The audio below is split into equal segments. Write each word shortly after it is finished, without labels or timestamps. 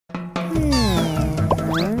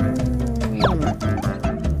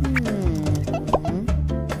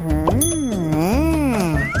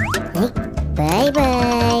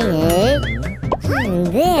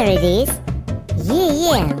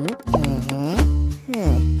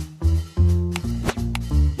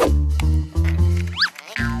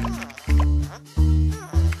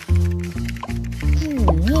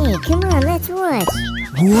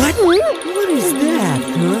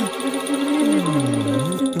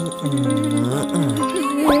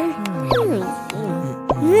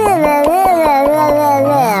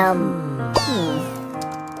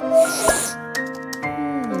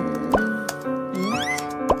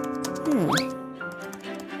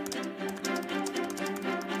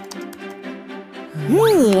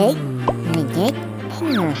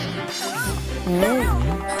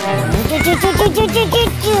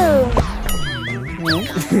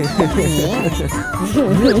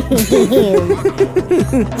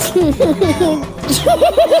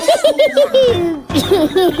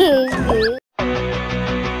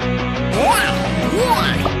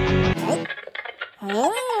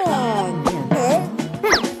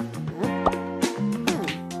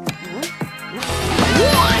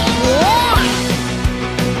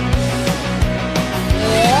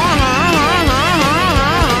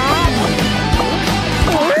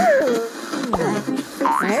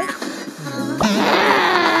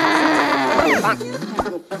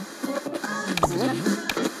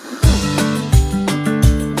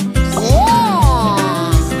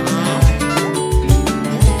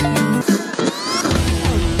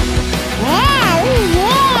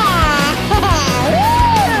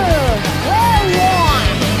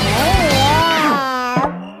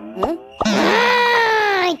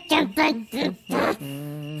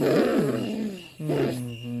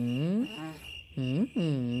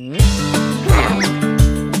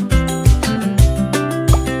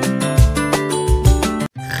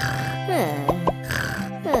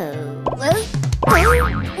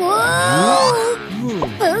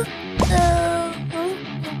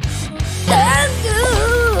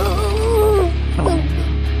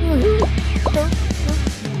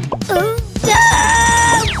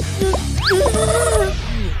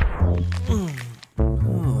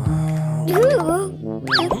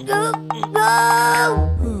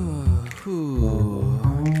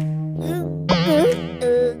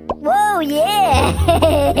Whoa, yeah!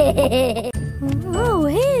 Oh,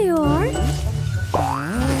 here you are.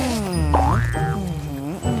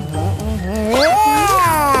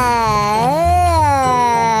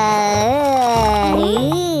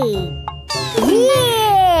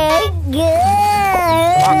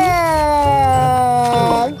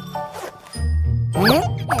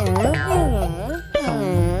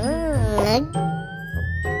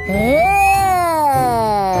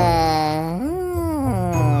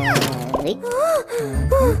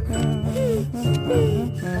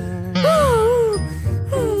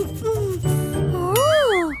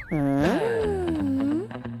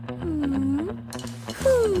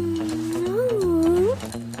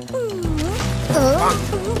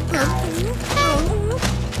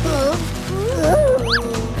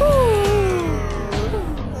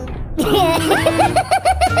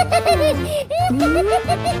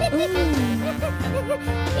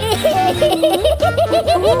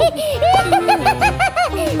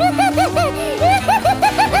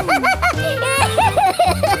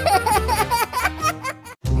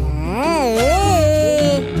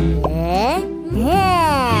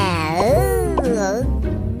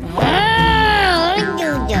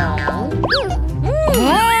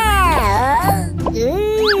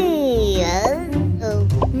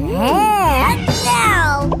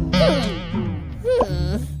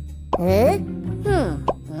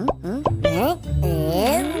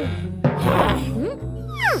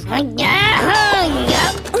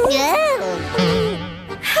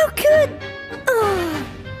 How could...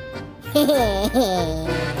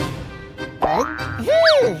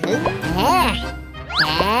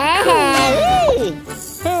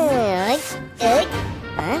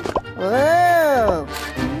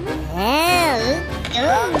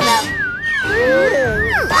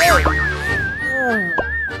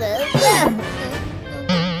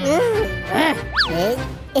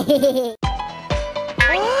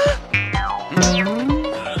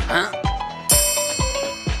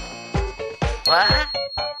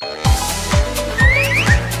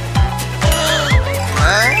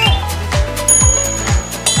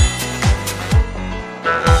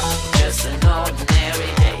 Just an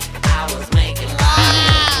ordinary day. I was making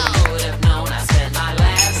love. Who would have known I spent my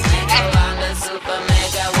last nickel on the super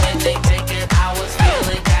mega winning ticket? I was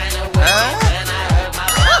feeling kinda weird when I heard my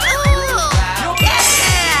mama loud.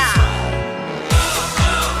 Yeah!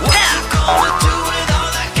 What you gonna do with all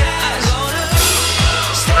that cash?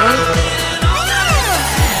 Stay in all that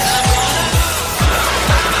cash. I'm gonna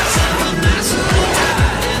buy myself a nice little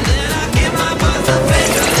yacht, and then I get my brother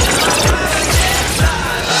bigger than my private jet fly.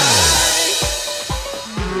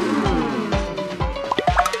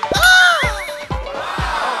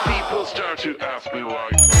 People start to ask me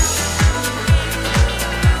like,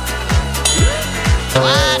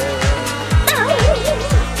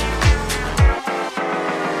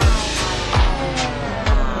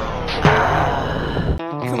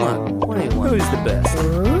 Come on, what do you want? Who's the best?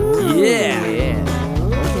 Yeah.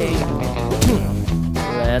 Okay.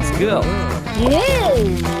 Let's go. Yeah.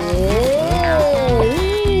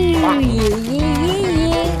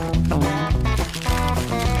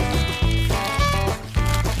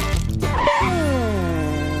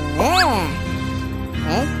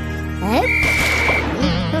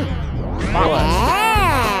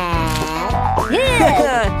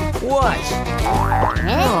 much.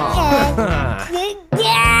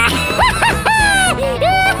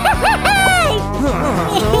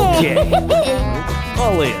 Okay.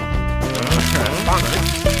 All in.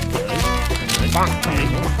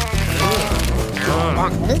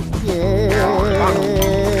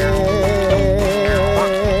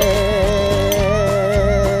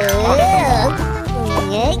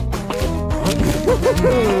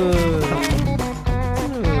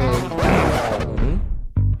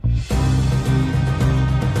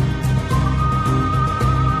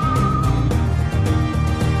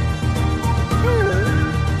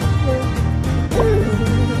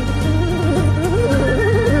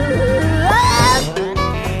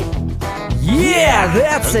 Yeah,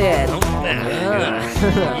 that's it.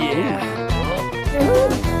 Yeah.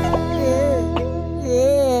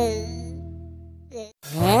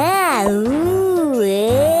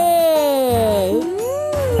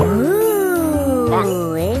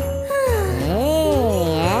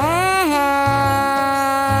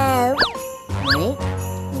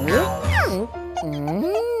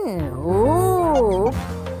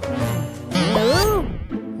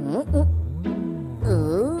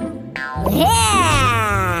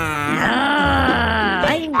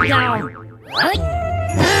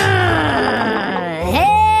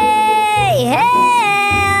 Hey,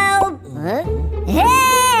 help! Hey!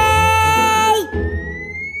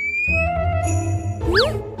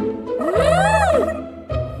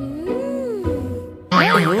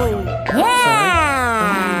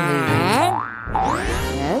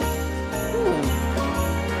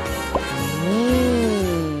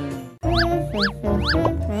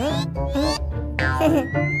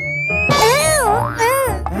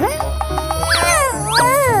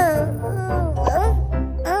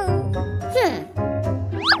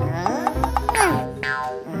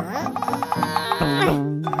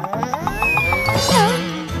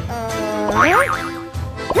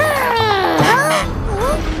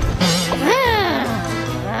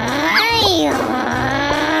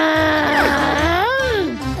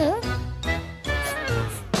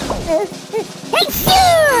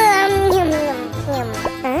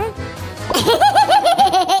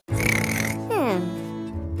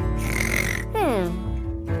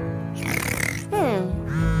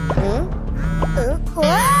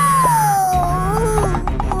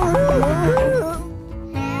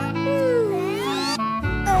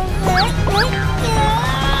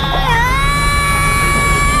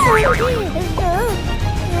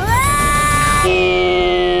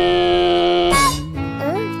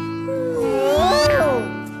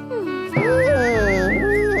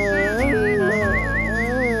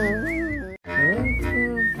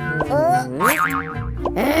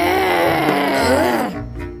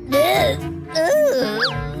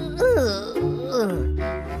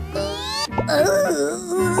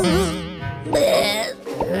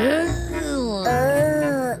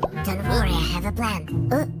 Don't worry, I have a plan.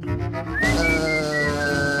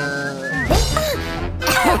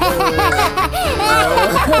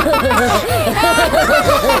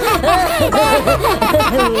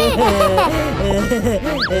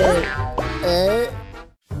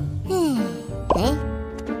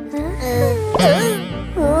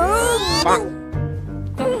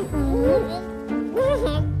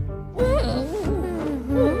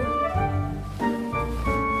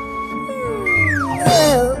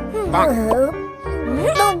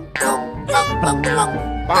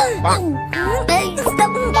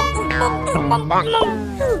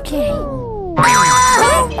 Okay.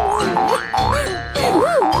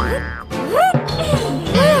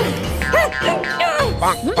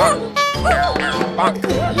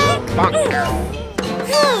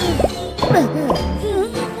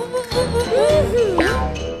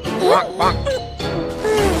 Oh my.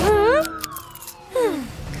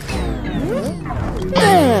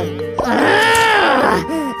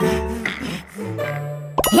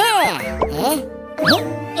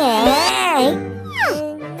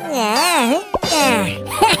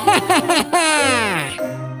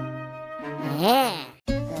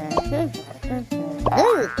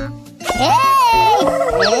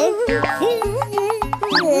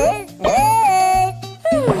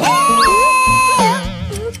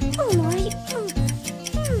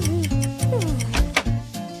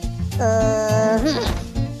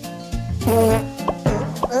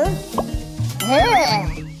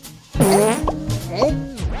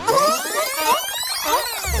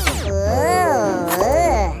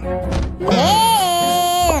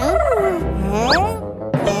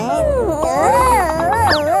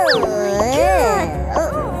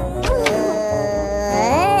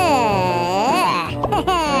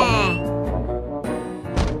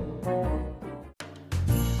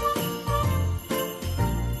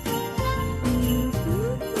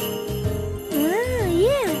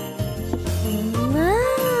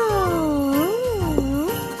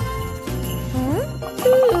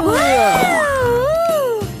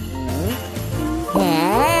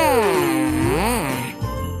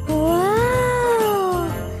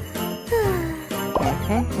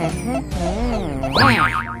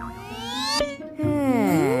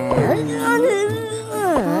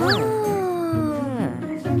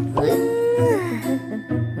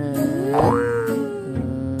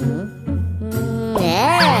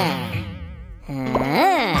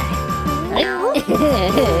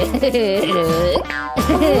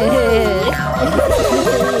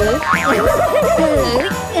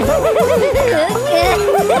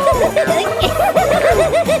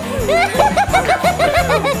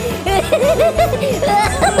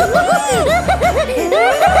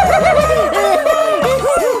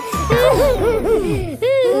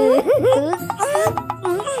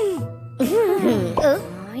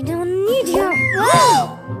 I don't need you.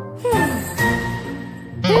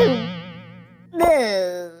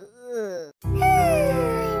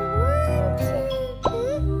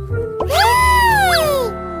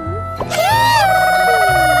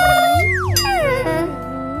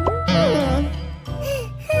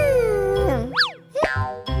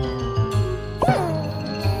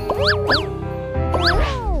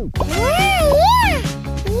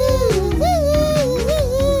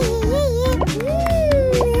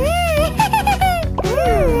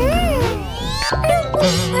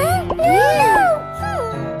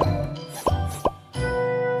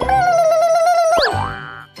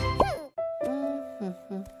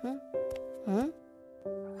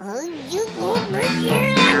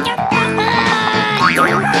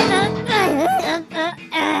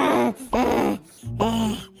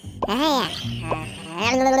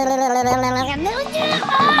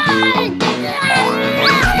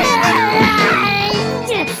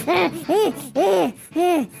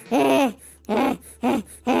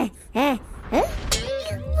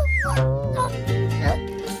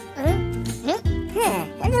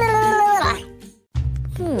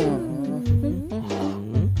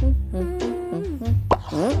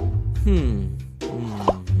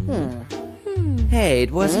 Hey,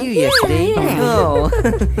 it was you yesterday. Oh.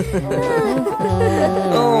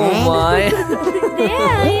 Oh my.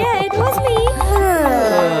 Yeah, it was me.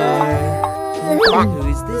 Who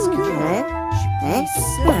is this girl? She plays so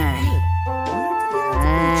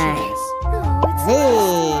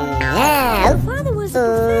great. My father was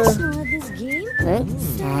a professional at this game.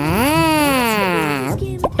 So I played this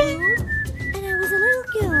game at home, and I was a little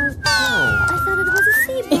girl. I thought it was a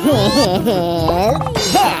sea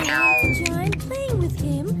to join playing with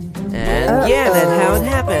him. And yeah, that's how it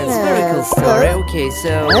happens. Very cool story. Okay,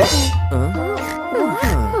 so...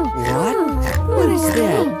 What? What is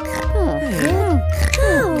that?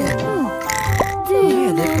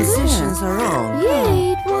 Yeah, the positions are wrong.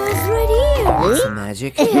 Yeah, it was right here. It's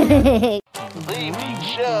magic. Leaving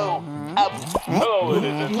show. Hello,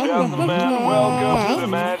 ladies and gentlemen. Welcome to the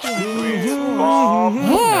match between Bob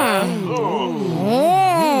and Doods.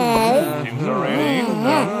 Teams are ready.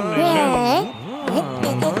 Positions.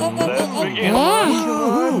 Let's begin. Oh,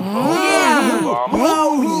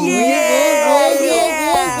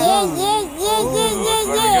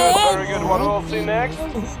 Very good. What we'll see next?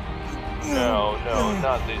 No,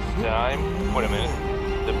 not this time. Wait a minute.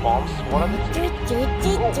 The bombs, one of the two.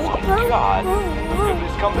 Oh my god. Look at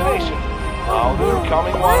this combination. Now they're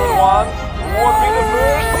coming one-on-one. Won't be the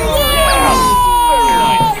first. Yeah! Very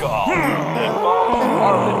nice call. The bombs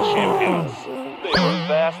are the champions. They were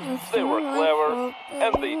fast, they were clever,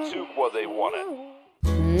 and they took what they wanted.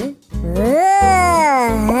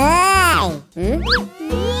 Wow.